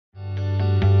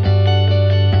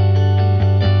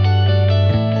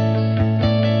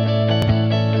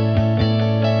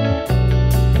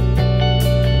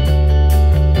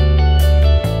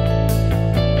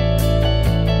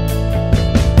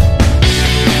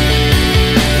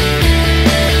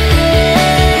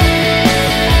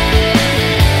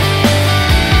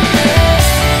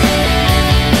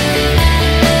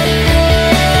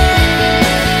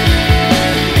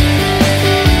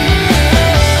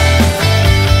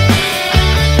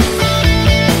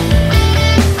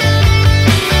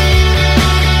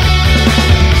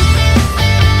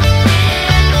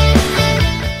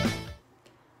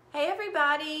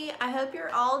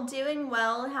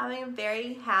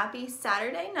happy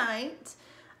Saturday night.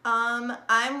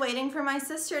 I'm waiting for my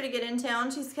sister to get in town.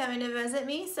 She's coming to visit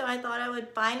me, so I thought I would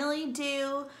finally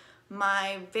do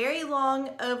my very long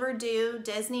overdue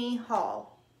Disney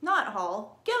haul. Not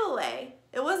haul, giveaway.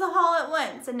 It was a haul at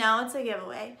once, and now it's a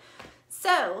giveaway.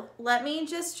 So let me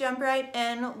just jump right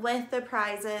in with the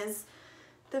prizes.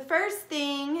 The first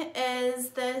thing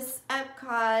is this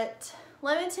Epcot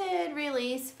limited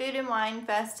release Food and Wine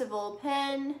Festival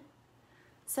pin.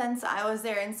 Since I was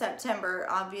there in September,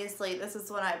 obviously this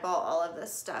is when I bought all of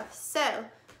this stuff. So,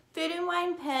 Food and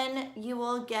Wine pin, you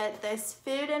will get this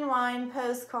Food and Wine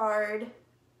postcard.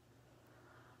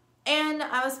 And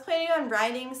I was planning on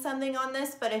writing something on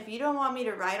this, but if you don't want me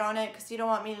to write on it because you don't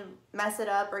want me to mess it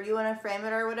up or you want to frame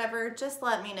it or whatever, just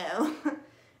let me know.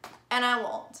 And I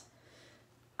won't.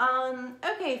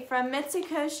 Okay, from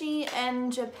Mitsukoshi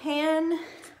in Japan,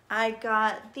 I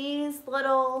got these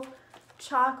little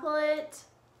chocolate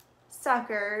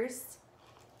suckers.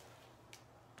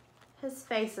 His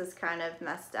face is kind of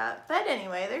messed up, but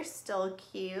anyway, they're still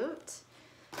cute.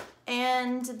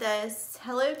 And this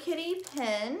Hello Kitty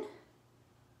pin.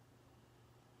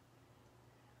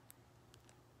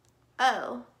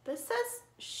 Oh, this says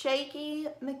shaky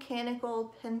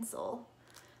mechanical pencil.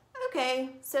 Okay,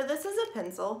 so this is a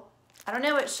pencil. I don't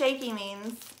know what shaky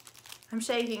means. I'm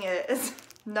shaking it. It's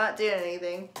not doing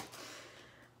anything.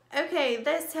 Okay,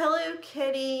 this Hello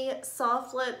Kitty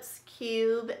Soft Lips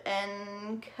Cube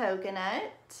in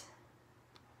coconut.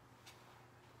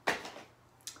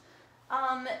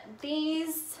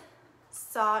 These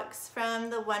socks from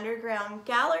the Wonderground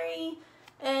Gallery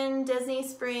in Disney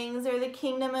Springs are the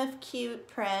Kingdom of Cute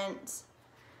print.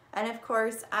 And of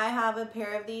course, I have a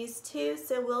pair of these too,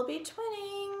 so we'll be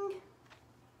twinning.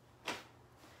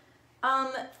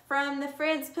 From the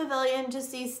France Pavilion,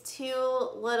 just these two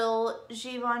little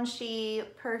Givenchy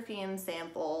perfume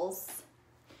samples.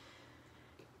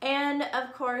 And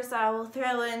of course, I will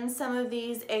throw in some of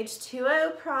these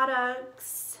H2O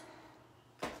products.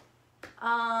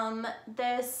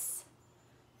 This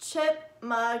chip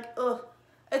mug, ugh,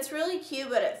 it's really cute,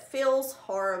 but it feels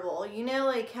horrible. You know,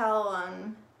 like how,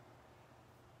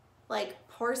 like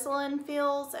porcelain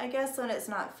feels, I guess, when it's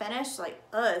not finished? Like,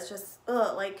 it's just,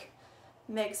 like,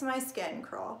 makes my skin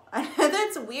crawl. I know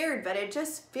that's weird, but it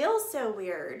just feels so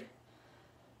weird.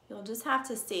 You'll just have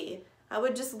to see. I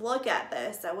would just look at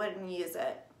this. I wouldn't use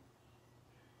it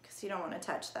because you don't want to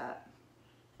touch that.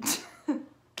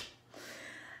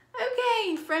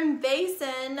 Okay, from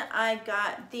Basin, I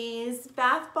got these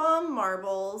bath bomb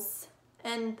marbles,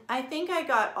 and I think I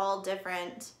got all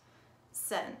different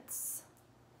scents.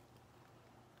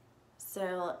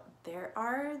 So there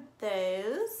are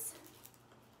those.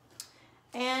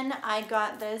 And I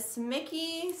got this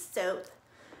Mickey soap,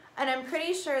 and I'm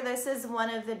pretty sure this is one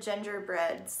of the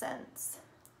gingerbread scents.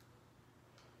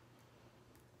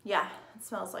 Yeah, it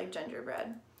smells like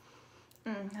gingerbread.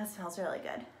 That smells really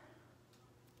good.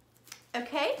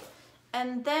 Okay,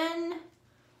 and then,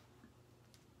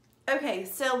 okay,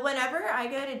 so whenever I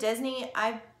go to Disney,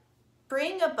 I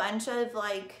bring a bunch of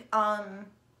like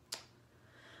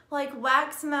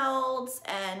wax melts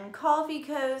and coffee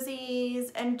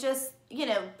cozies and just, you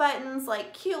know, buttons,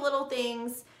 like cute little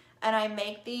things. And I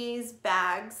make these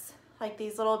bags, like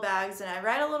these little bags, and I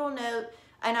write a little note,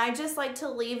 and I just like to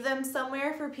leave them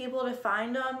somewhere for people to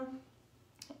find them.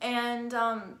 And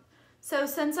so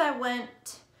since I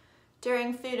went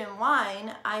during Food and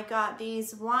Wine, I got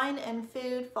these Wine and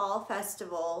Food Fall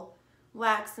Festival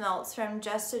wax melts from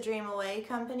Just a Dream Away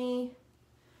company.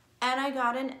 And I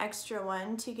got an extra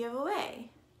one to give away.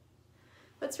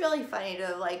 It's really funny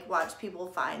to like watch people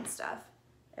find stuff.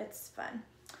 It's fun.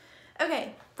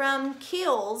 Okay, from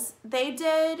Kiehl's, they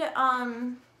did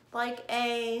like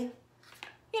a,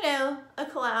 you know, a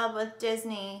collab with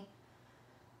Disney.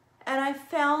 And I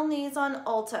found these on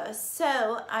Ulta.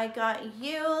 So I got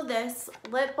you this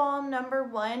lip balm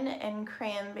 #1 in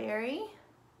cranberry.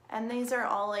 And these are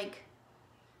all like,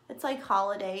 it's like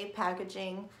holiday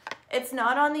packaging. It's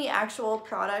not on the actual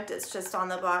product, it's just on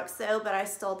the box though, but I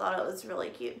still thought it was really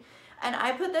cute. And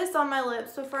I put this on my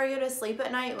lips before I go to sleep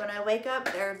at night. When I wake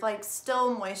up, they're like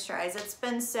still moisturized. It's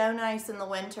been so nice in the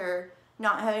winter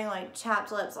not having like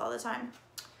chapped lips all the time.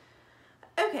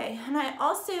 Okay, and I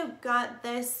also got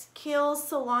this Kiehl's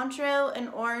Cilantro and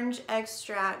Orange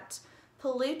Extract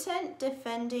Pollutant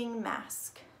Defending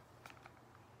Mask.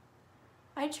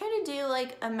 I try to do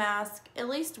like a mask at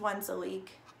least once a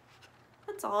week.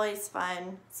 It's always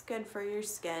fun. It's good for your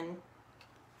skin.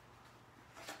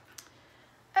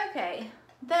 Okay,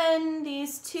 then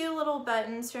these two little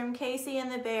buttons from Casey and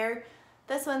the Bear.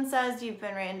 This one says you've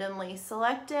been randomly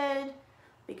selected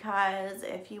because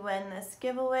if you win this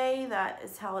giveaway, that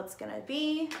is how it's gonna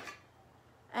be.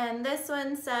 And this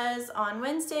one says, on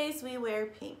Wednesdays we wear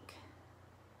pink.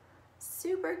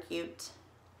 Super cute.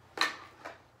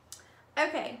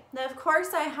 Okay, now of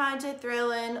course I had to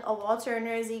throw in a Walter and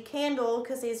Rosie candle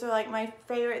because these are like my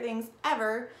favorite things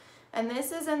ever. And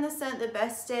this is in the scent The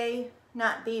Best Day,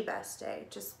 not the best day,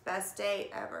 just best day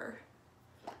ever.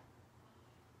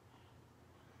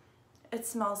 It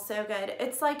smells so good.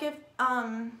 It's like if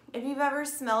you've ever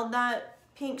smelled that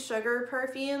pink sugar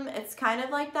perfume, it's kind of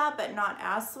like that, but not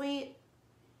as sweet.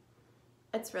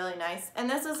 It's really nice. And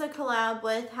this is a collab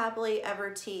with Happily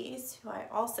Ever Teas, who I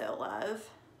also love.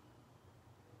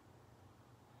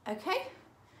 Okay.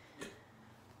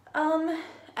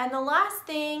 And the last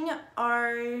thing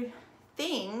are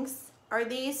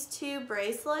these two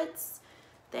bracelets.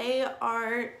 They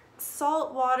are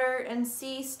Saltwater and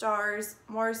Sea Stars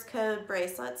Morse code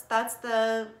bracelets. That's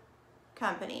the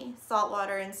company,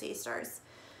 Saltwater and Sea Stars.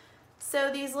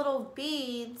 So these little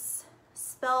beads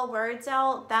spell words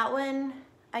out. That one,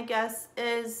 I guess,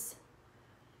 is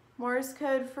Morse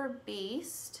code for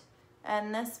beast,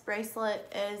 and this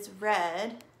bracelet is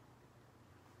red.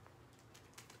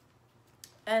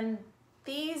 And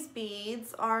these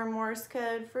beads are Morse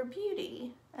code for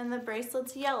beauty, and the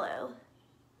bracelet's yellow.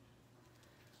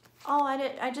 Oh,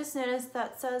 I just noticed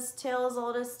that says tale as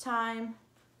old as time,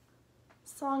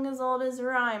 song as old as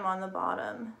rhyme on the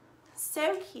bottom.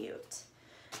 So cute.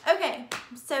 Okay,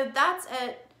 so that's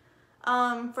it.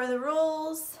 For the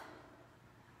rules,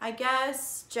 I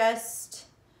guess just,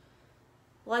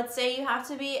 let's say you have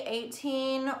to be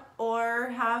 18 or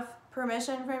have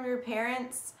permission from your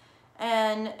parents.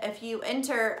 And if you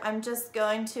enter, I'm just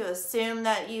going to assume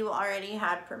that you already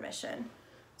had permission.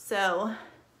 So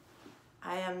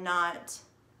I am not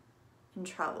in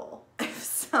trouble if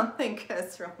something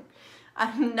goes wrong.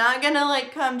 I'm not gonna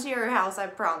like come to your house, I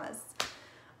promise.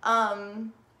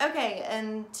 Okay,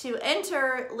 and to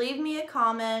enter, leave me a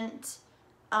comment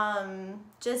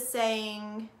just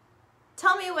saying,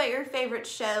 tell me what your favorite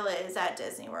show is at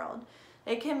Disney World.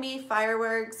 It can be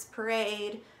fireworks,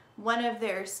 parade, one of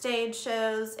their stage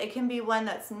shows. It can be one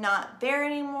that's not there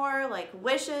anymore, like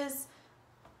Wishes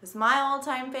is my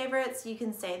all-time favorite, so you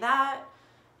can say that.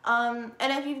 And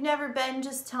if you've never been,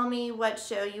 just tell me what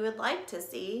show you would like to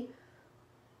see.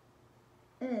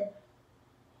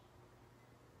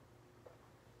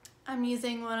 I'm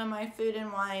using one of my Food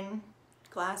and Wine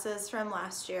glasses from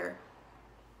last year.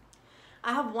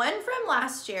 I have one from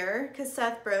last year because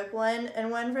Seth broke one,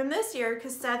 and one from this year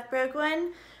because Seth broke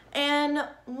one, and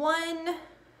one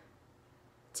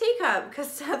teacup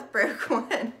because Seth broke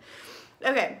one.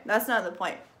 Okay, that's not the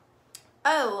point.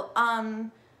 Oh,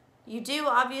 you do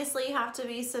obviously have to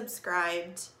be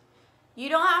subscribed. You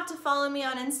don't have to follow me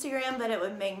on Instagram, but it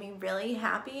would make me really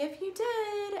happy if you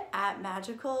did, at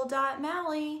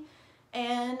magical.mally.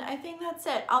 And I think that's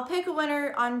it. I'll pick a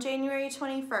winner on January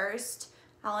 21st.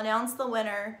 I'll announce the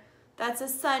winner. That's a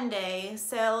Sunday,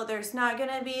 so there's not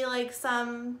gonna be like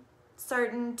some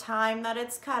certain time that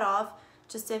it's cut off.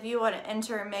 Just if you want to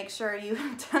enter, make sure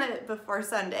you've done it before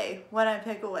Sunday when I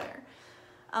pick a winner.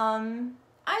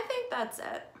 I think that's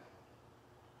it.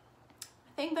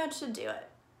 I think that should do it.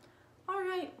 All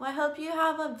right, well, I hope you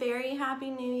have a very happy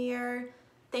new year.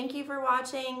 Thank you for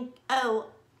watching. Oh,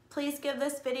 please give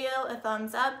this video a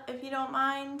thumbs up if you don't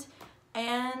mind.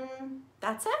 And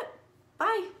that's it.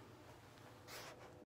 Bye.